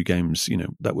from the two games,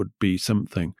 that would be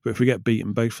something. But if we get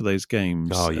beaten both of those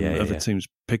games, other teams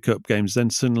pick up games, then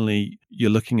suddenly you're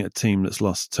looking at a team that's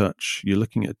lost touch. You're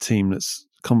looking at a team that's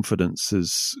confidence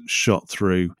has shot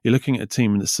through. You're looking at a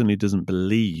team that suddenly doesn't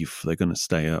believe they're going to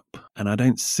stay up. And I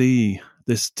don't see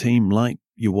this team like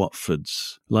your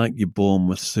Watfords, like your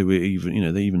Bournemouths, who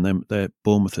are their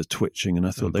Bournemouth are twitching, and I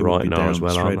thought they would be down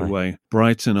straight away.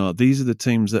 Brighton are. These are the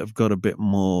teams that have got a bit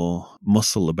more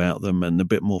muscle about them and a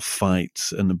bit more fight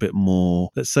and a bit more.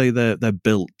 Let's say they're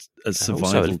built as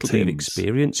survival also a teams. Bit of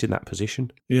experience in that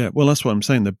position. Yeah, well, that's what I'm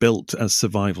saying. They're built as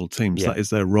survival teams. Yeah. That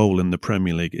is their role in the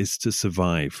Premier League, is to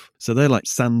survive. So they're like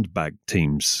sandbag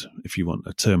teams, if you want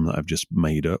a term that I've just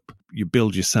made up. You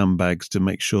build your sandbags to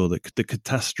make sure that the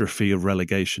catastrophe of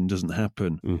relegation doesn't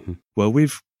happen. Mm-hmm. Well,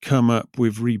 we've come up,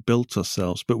 we've rebuilt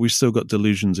ourselves, but we've still got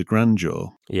delusions of grandeur.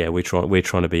 Yeah, we're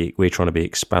trying to be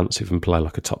expansive and play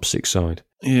like a top six side.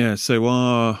 Yeah, so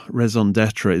our raison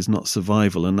d'etre is not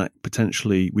survival, and that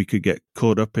potentially we could get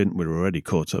caught up in. We're already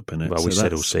caught up in it. Well, we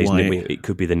said all season it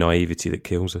could be the naivety that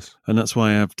kills us, and that's why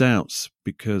I have doubts,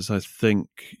 because I think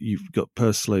you've got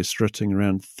Purslow strutting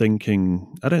around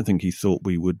thinking. I don't think he thought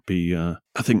we would be. I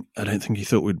don't think he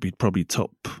thought we'd be probably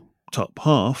top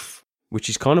half. Which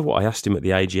is kind of what I asked him at the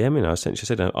AGM. Essentially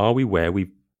said, "Are we where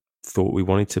we thought we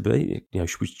wanted to be?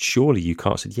 Surely you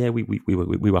can't." Said, "Yeah, we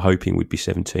were hoping we'd be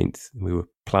 17th. We were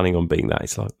planning on being that."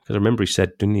 It's like, because I remember he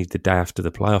said, didn't he, the day after the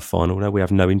playoff final, "No, we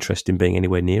have no interest in being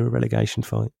anywhere near a relegation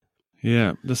fight."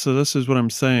 Yeah, so this is what I'm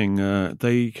saying.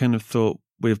 They kind of thought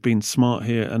we've been smart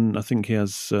here, and I think he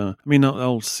has.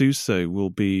 Old Suso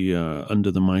will be under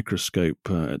the microscope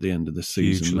at the end of the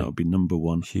season. Hugely. That'll be number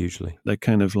one. Hugely, they're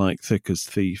kind of like thick as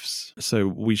thieves. So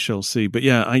we shall see. But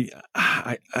yeah,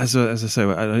 I as I say,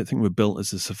 I don't think we're built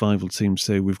as a survival team.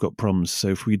 So we've got problems. So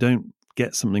if we don't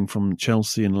get something from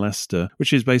Chelsea and Leicester,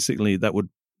 which is basically it would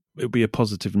be a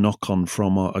positive knock-on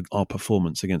from our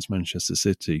performance against Manchester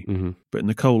City. Mm-hmm. But in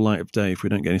the cold light of day, if we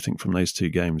don't get anything from those two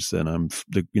games, then I'm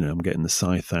getting the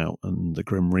scythe out and the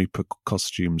Grim Reaper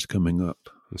costumes coming up.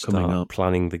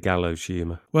 Planning the gallows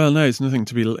humour. Well, no, it's nothing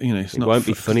to be. It won't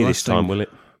be funny this time, will it?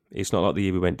 It's not like the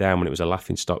year we went down when it was a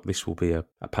laughing stock. This will be a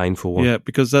painful one. Yeah,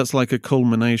 because that's like a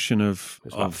culmination of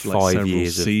like 5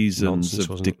 years seasons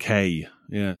of decay.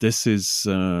 Yeah, this is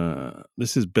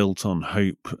built on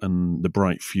hope and the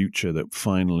bright future that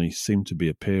finally seemed to be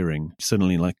appearing.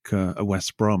 Suddenly, like a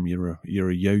West Brom, you're a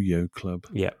yo-yo club.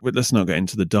 Yeah, but let's not get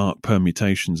into the dark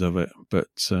permutations of it. But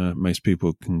most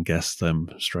people can guess them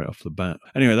straight off the bat.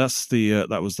 Anyway,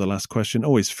 that was the last question.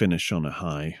 Always finish on a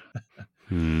high.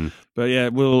 But yeah,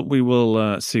 we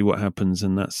will see what happens,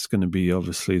 and that's going to be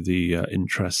obviously the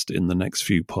interest in the next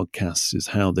few podcasts, is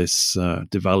how this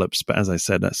develops. But as I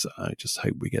said, I just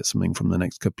hope we get something from the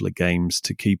next couple of games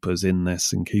to keep us in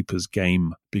this and keep us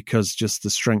game, because just the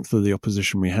strength of the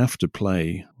opposition we have to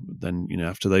play. Then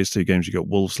after those two games, you got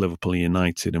Wolves, Liverpool,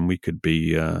 United, and we could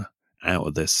be out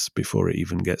of this before it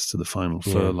even gets to the final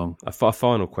furlong. A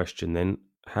final question then.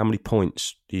 How many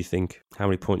points do you think? How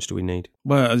many points do we need?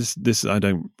 Well,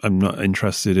 I'm not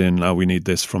interested in, we need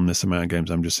this from this amount of games.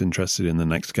 I'm just interested in the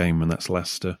next game, and that's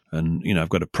Leicester. And, I've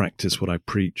got to practice what I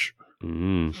preach. Well,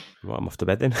 I'm off to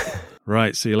bed then.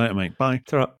 Right. See you later, mate. Bye.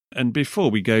 Ta-ra. And before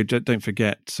we go, don't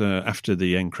forget, after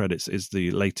the end credits is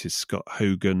the latest Scott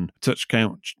Hogan touch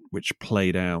count, which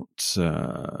played out,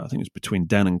 I think it was between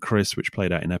Dan and Chris, which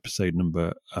played out in episode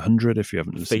number 100, if you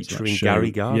haven't listened to that show. Featuring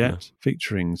Gary Gardner. Yeah,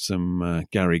 featuring some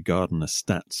Gary Gardner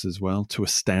stats as well, to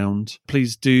astound.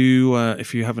 Please do,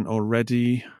 if you haven't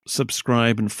already,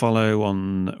 subscribe and follow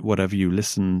on whatever you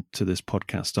listen to this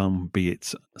podcast on, be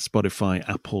it Spotify,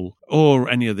 Apple, or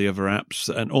any of the other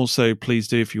apps. And also, please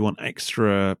do, if you want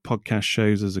extra podcast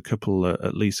shows, there's a couple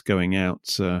at least going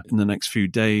out in the next few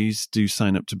days. Do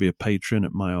sign up to be a patron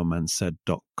at My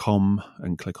myoldmansaid.com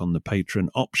and click on the patron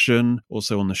option.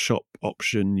 Also on the shop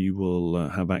option, you will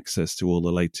have access to all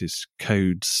the latest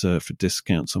codes for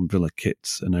discounts on Villa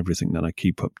kits and everything that I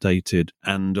keep updated,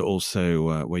 and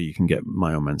also where you can get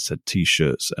My Old Man Said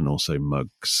t-shirts and also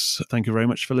mugs. Thank you very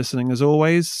much for listening as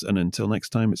always, and until next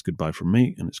time, it's goodbye from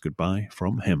me and it's goodbye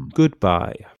from him.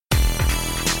 Goodbye.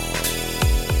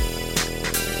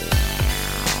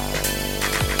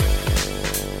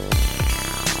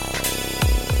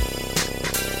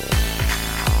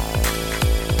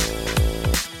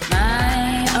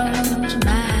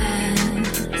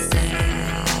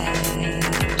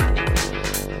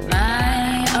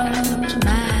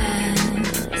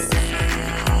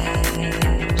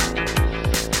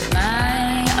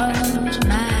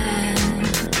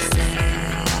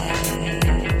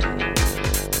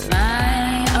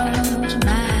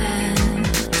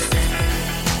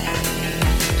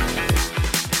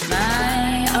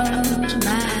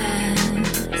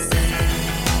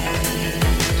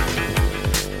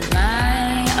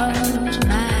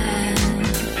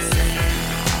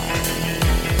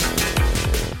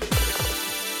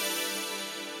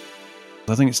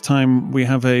 I think it's time we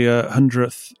have a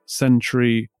 100th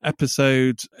century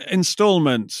episode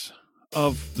installment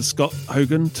of the Scott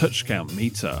Hogan Touch Count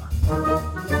Meter.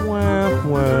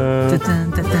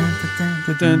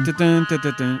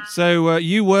 So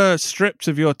you were stripped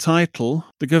of your title.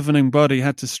 The governing body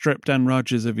had to strip Dan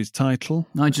Rogers of his title.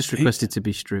 I just requested to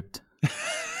be stripped.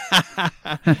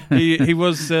 he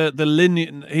was the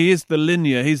linear. He is the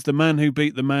linear. He's the man who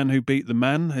beat the man who beat the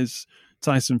man, as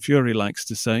Tyson Fury likes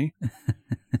to say.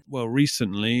 Well,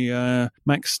 recently,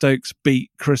 Max Stokes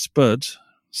beat Chris Budd.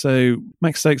 So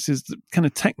Max Stokes is kind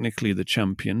of technically the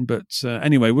champion, but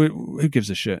anyway, who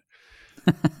gives a shit?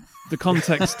 The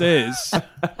context is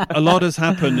a lot has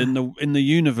happened in the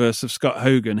universe of Scott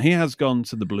Hogan. He has gone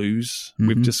to the Blues. Mm-hmm.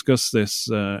 We've discussed this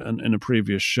in a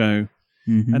previous show.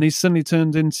 Mm-hmm. And he's suddenly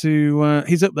turned into...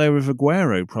 he's up there with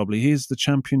Aguero, probably. He's the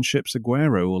championship's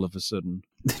Aguero all of a sudden.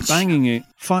 Banging it.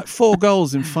 4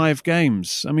 goals in 5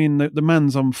 games. I mean, the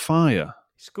man's on fire.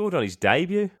 He scored on his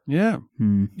debut. Yeah.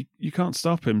 You can't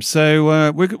stop him.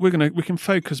 So we can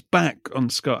focus back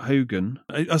on Scott Hogan.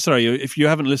 Sorry, if you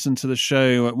haven't listened to the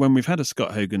show, when we've had a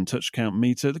Scott Hogan touch count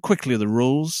meter, quickly the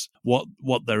rules, what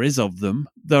there is of them.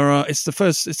 It's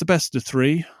the best of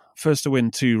 3. First to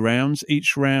win 2 rounds.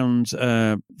 Each round,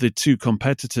 the 2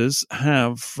 competitors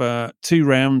have 2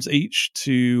 rounds each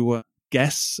to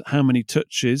guess how many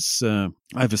touches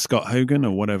either Scott Hogan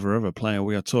or whatever other player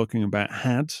we are talking about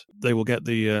had. They will get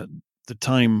the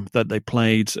time that they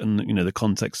played and the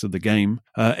context of the game.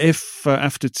 If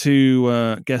after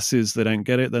 2 guesses they don't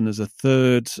get it, then there's a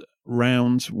third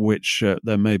round, which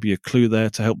there may be a clue there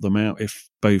to help them out if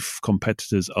both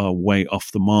competitors are way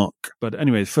off the mark. But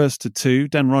anyway, first to 2.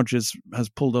 Dan Rogers has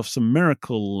pulled off some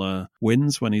miracle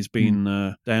wins when he's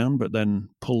been down, but then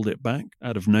pulled it back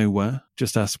out of nowhere.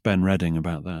 Just ask Ben Redding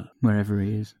about that. Wherever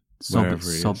he is.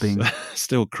 Sobbing.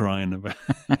 Still crying about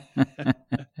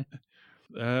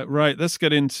Right, let's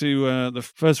get into the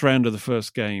first round of the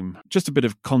first game. Just a bit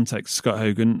of context, Scott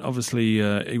Hogan. Obviously,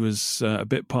 he was a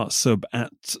bit part sub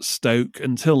at Stoke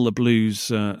until the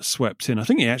Blues swept in. I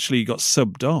think he actually got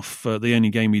subbed off the only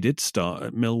game he did start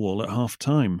at Millwall at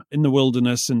half-time. In the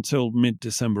wilderness until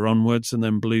mid-December onwards, and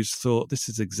then Blues thought, this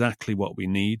is exactly what we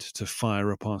need to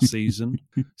fire up our season.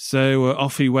 So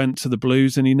off he went to the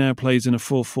Blues, and he now plays in a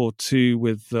 4-4-2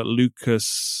 with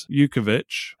Lukas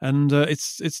Jukovic, and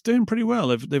it's doing pretty well.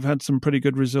 They've had some pretty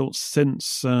good results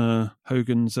since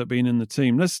Hogan's been in the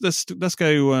team. Let's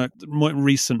go more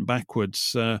recent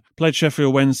backwards. Played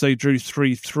Sheffield Wednesday, drew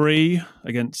 3-3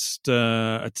 against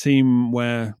a team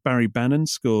where Barry Bannon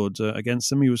scored against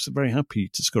them. He was very happy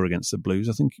to score against the Blues.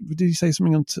 I think, did he say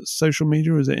something on social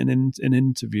media, or is it in an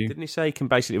interview? Didn't he say he can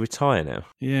basically retire now?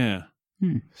 Yeah.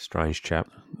 Strange chap.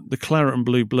 The claret and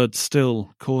blue blood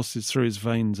still courses through his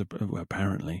veins,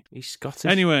 apparently. He's Scottish.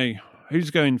 Anyway,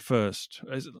 who's going first?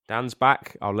 Dan's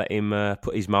back. I'll let him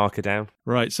put his marker down.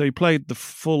 Right, so he played the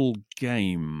full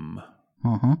game.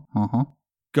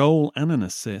 Goal and an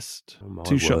assist.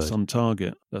 2 shots on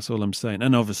target. That's all I'm saying.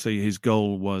 And obviously his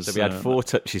goal was... So we had 4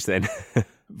 touches then.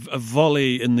 a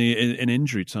volley in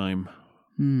injury time.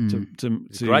 It's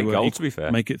a great goal, to be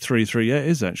fair. Make it 3-3. Yeah, it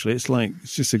is actually. It's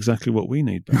just exactly what we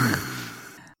need.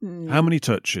 How many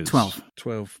touches?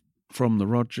 12 from the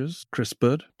Rogers. Chris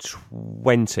Budd?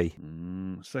 20.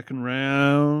 Second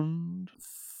round?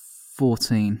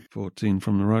 14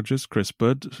 from the Rogers. Chris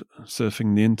Budd,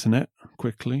 surfing the internet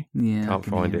quickly. Yeah, Can't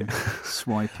find it.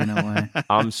 Swiping away.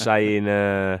 I'm saying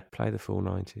play the full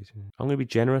 90s. I'm going to be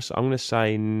generous. I'm going to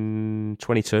say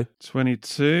 22.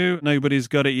 22. Nobody's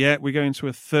got it yet. We go into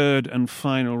a third and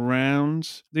final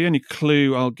round. The only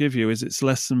clue I'll give you is it's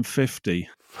less than 50.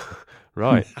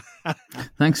 Right.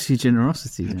 Thanks for your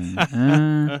generosity,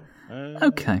 Dan.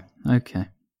 Okay.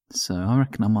 So I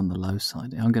reckon I'm on the low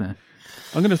side. I'm going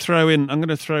to throw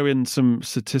in some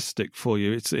statistic for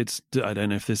you. It's I don't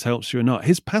know if this helps you or not.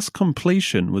 His pass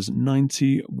completion was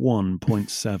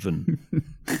 91.7.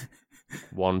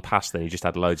 One pass, then he just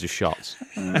had loads of shots.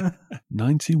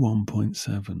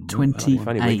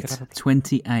 91.7.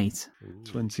 28.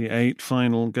 28.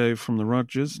 Final go from the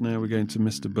Rodgers. Now we're going to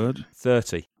Mr. Bud.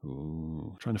 30.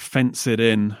 Ooh, trying to fence it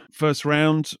in. First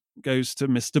round goes to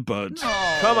Mr. Bud.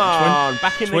 Oh, come on,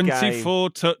 back in the game.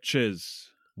 24 touches.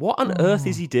 What on earth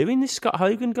is he doing, this Scott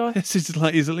Hogan guy? This is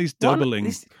like he's at least doubling.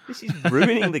 This is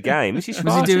ruining the game. This is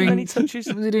far too many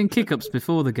touches. Was he doing kick-ups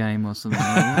before the game or something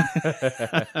like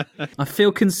that? I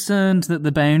feel concerned that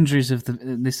the boundaries of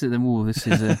this is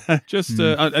a...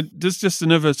 just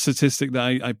another statistic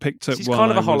that I picked up. This is kind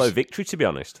of a hollow victory, to be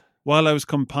honest. While I was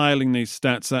compiling these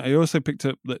stats, I also picked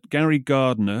up that Gary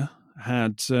Gardner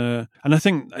had, and I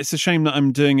think it's a shame that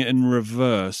I'm doing it in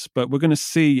reverse, but we're going to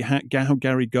see how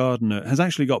Gary Gardner has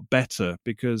actually got better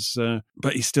because,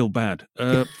 but he's still bad.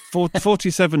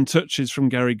 47 touches from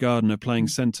Gary Gardner playing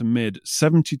centre mid,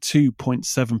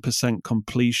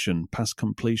 72.7% pass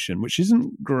completion, which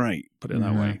isn't great, put it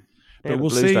that way. Yeah, but we'll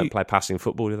Blues see. Don't play passing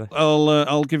football, do they?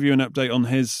 I'll give you an update on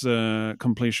his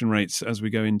completion rates as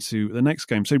we go into the next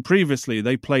game. So previously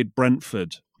they played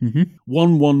Brentford.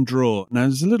 1-1 draw. Now,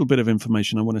 there's a little bit of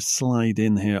information I want to slide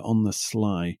in here on the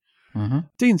sly.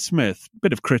 Dean Smith,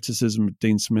 bit of criticism of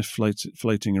Dean Smith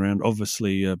floating around,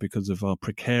 obviously because of our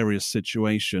precarious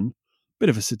situation. Bit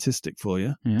of a statistic for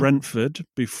you. Yeah. Brentford,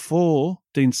 before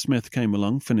Dean Smith came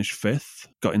along, finished 5th,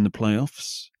 got in the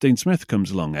playoffs. Dean Smith comes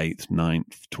along 8th,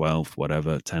 9th, 12th,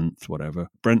 whatever, 10th, whatever.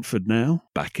 Brentford now,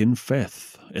 back in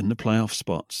 5th, in the playoff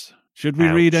spots. Should we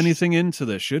read anything into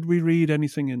this?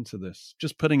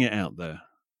 Just putting it out there.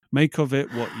 Make of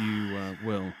it what you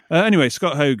will. Anyway,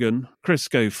 Scott Hogan, Chris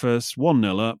go first,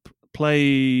 1-0 up.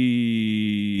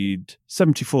 Played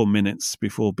 74 minutes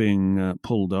before being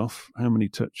pulled off. How many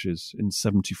touches in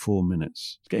 74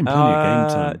 minutes? It's getting plenty of game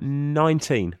time.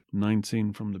 19.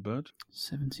 19 from the Bud.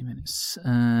 70 minutes.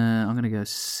 I'm going to go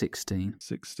 16.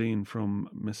 16 from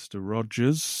Mr.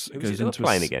 Rodgers. Who was it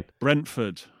playing again?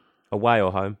 Brentford. Away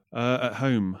or home? At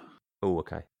home. Oh,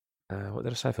 okay. What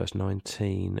did I say first?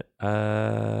 19.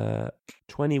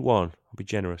 21. I'll be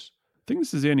generous. I think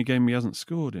this is the only game he hasn't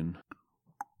scored in.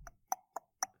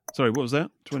 Sorry, what was that?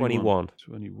 21.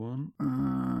 21.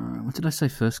 What did I say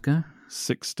first, go?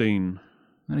 16.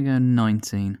 I'm going to go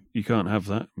 19. You can't have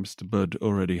that. Mr. Bud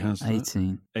already has that.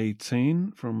 18.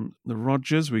 18 from the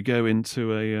Rodgers. We go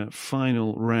into a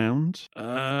final round.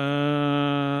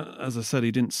 As I said,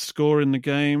 he didn't score in the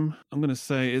game. I'm going to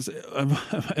say,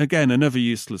 again, another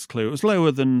useless clue. It was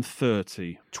lower than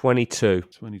 30. 22.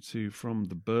 22 from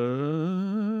the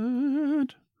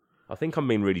Bud. I think I'm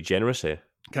being really generous here.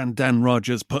 Can Dan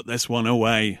Rodgers put this one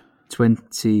away?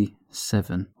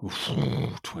 27.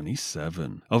 Ooh,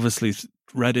 27. Obviously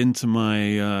read into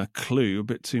my clue a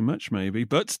bit too much, maybe,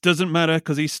 but doesn't matter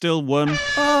because he still won.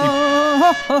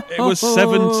 It was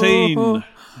 17.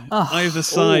 Either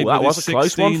side. That was a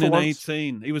close one for and once.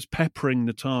 18. He was peppering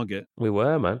the target. We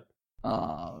were, man.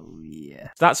 Oh,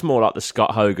 yeah. That's more like the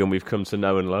Scott Hogan we've come to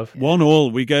know and love.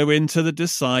 1-1. We go into the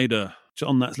decider.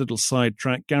 On that little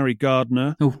sidetrack, Gary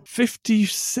Gardner,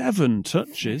 57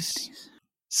 touches,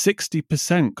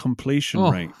 60% completion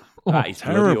rate. That is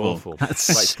terrible. Awful.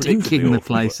 That's stinking the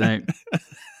place out.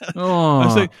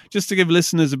 So just to give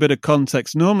listeners a bit of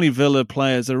context, normally Villa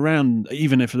players are around,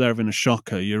 even if they're having a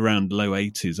shocker, you're around low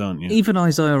 80s, aren't you? Even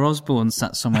Isaiah Osborne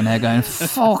sat somewhere there going,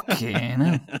 fucking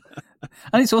hell.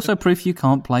 And it's also proof you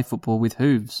can't play football with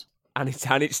hooves. And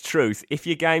it's truth. If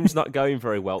your game's not going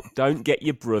very well, don't get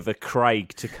your brother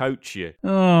Craig to coach you.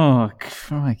 Oh,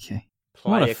 crikey.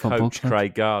 Play a coach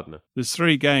Craig Gardner. There's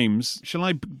 3 games. Shall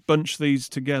I bunch these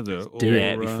together?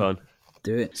 It'd be fun.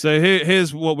 Do it. So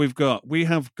here's what we've got. We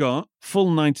have got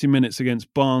full 90 minutes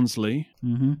against Barnsley.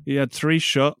 Mm-hmm. He had 3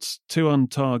 shots, 2 on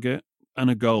target, and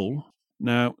a goal.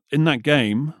 Now, in that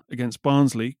game against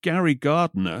Barnsley, Gary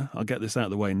Gardner, I'll get this out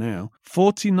of the way now,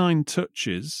 49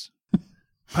 touches...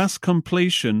 Pass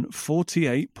completion,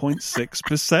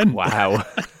 48.6%. Wow.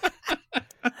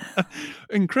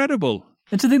 Incredible.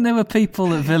 And do you think there were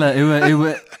people at Villa who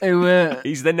were...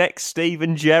 He's the next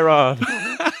Steven Gerrard.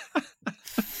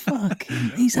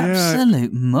 Fucking, he's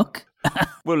absolute muck.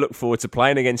 We'll look forward to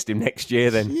playing against him next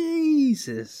year then.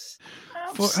 Jesus.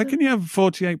 How can you have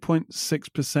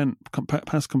 48.6%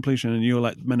 pass completion and you're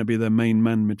meant to be their main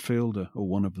man midfielder, or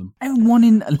one of them? And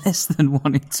less than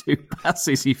 1 in 2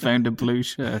 passes, he found a blue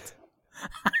shirt.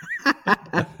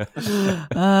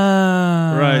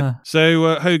 Right.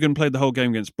 So Hogan played the whole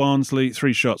game against Barnsley,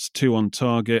 3 shots, 2 on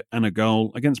target and a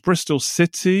goal. Against Bristol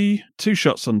City, 2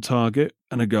 shots on target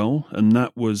and a goal, and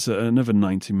that was another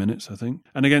 90 minutes, I think.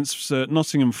 And against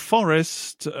Nottingham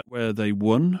Forest, where they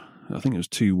won, I think it was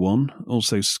 2-1.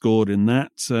 Also scored in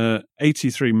that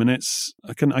 83 minutes.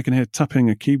 I can hear tapping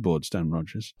a keyboard, Dan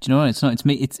Rogers. Do you know what? It's not. It's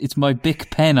me. It's my Bic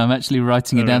pen. I'm actually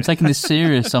writing it down. I'm taking this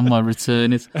serious on my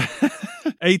return. It's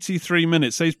 83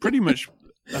 minutes. So he's pretty much.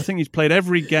 I think he's played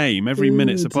every game, every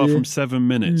minute, apart from 7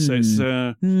 minutes. So it's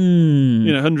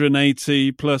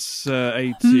 180 plus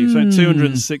 80, so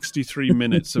 263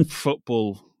 minutes of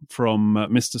football from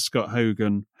Mr. Scott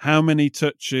Hogan. How many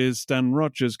touches? Dan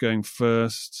Rogers going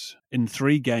first in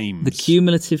 3 games. The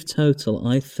cumulative total,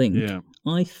 I think. Yeah.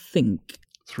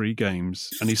 3 games,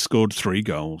 and he scored 3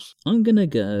 goals. I'm going to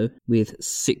go with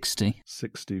 60.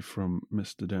 60 from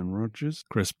Mr. Dan Rogers.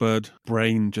 Chris Bird,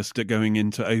 brain just going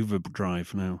into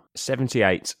overdrive now.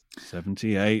 78.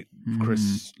 78.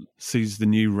 Chris sees the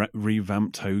new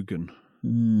revamped Hogan.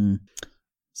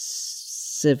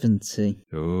 70.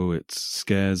 Oh, it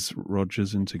scares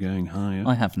Rogers into going higher.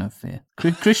 I have no fear.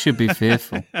 Chris should be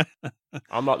fearful.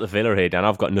 I'm like the Villa here, Dan.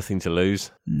 I've got nothing to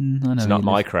lose. I know it's not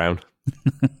my crown.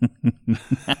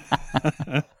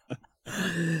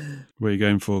 What are you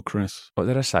going for, Chris? What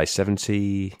did I say?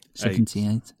 78.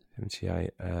 78.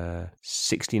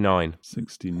 69.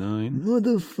 69.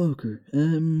 Motherfucker.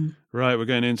 Right, we're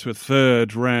going into a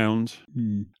third round.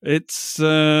 It's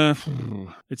higher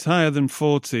than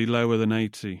 40, lower than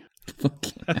 80.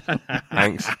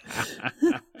 Thanks.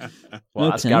 Well,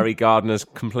 that's Gary Gardner's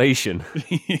completion.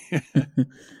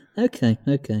 Okay.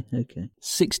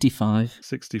 65.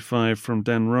 65 from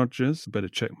Dan Rogers. Better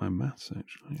check my maths,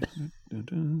 actually.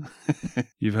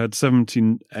 You've had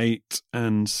 78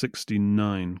 and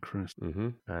 69, Chris. Mm-hmm.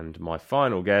 And my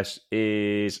final guess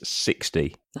is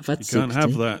 60. I've had 60. You can't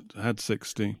have that. I had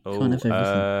 60. Can't have everything.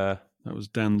 That was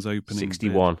Dan's opening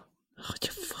 61. Bid.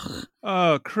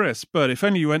 Oh, Chris, but if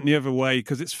only you went the other way,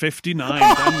 because it's 59.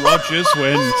 Dan Rogers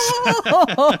wins.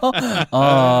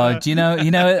 Oh, do you know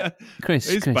it? Chris,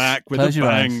 He's Chris, back with close a your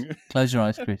bang. Eyes. Close your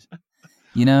eyes, Chris.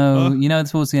 You know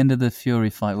towards the end of the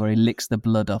Fury fight where he licks the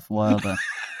blood off Wilder.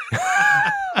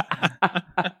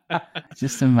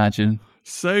 Just imagine.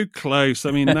 So close.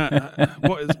 I mean,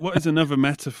 that. What is another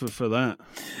metaphor for that?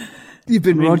 You've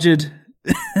been Rogered.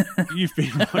 You've been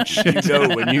Rogered. You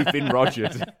know when you've been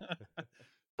Rogered.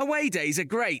 Away days are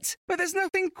great, but there's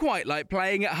nothing quite like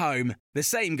playing at home. The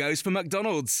same goes for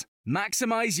McDonald's.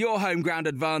 Maximise your home ground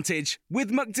advantage with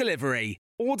McDelivery.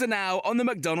 Order now on the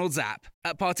McDonald's app.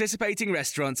 At participating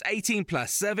restaurants, 18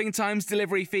 plus, serving times,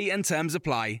 delivery fee and terms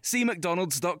apply. See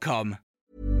mcdonalds.com.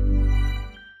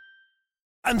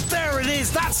 And there it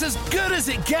is, that's as good as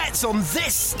it gets on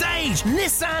this stage.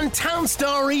 Nissan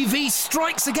Townstar EV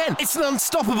strikes again. It's an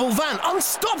unstoppable van,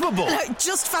 unstoppable.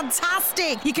 Just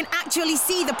fantastic. You can actually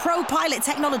see the ProPilot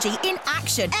technology in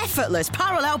action. Effortless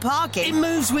parallel parking. It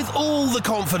moves with all the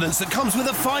confidence that comes with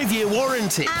a 5-year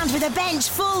warranty. And with a bench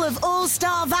full of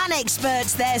all-star van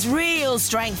experts, there's real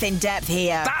strength in depth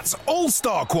here. That's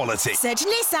all-star quality. Search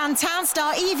Nissan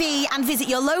Townstar EV and visit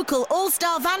your local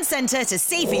all-star van centre to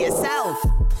see for yourself.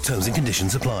 Terms and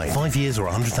conditions apply. 5 years or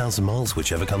 100,000 miles,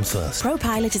 whichever comes first.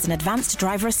 ProPilot is an advanced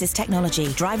driver assist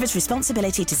technology. Driver's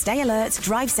responsibility to stay alert,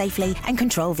 drive safely, and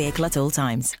control vehicle at all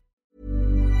times.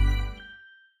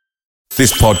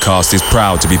 This podcast is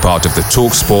proud to be part of the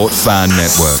TalkSport Fan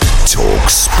Network.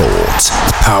 TalkSport.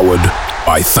 Powered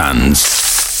by fans.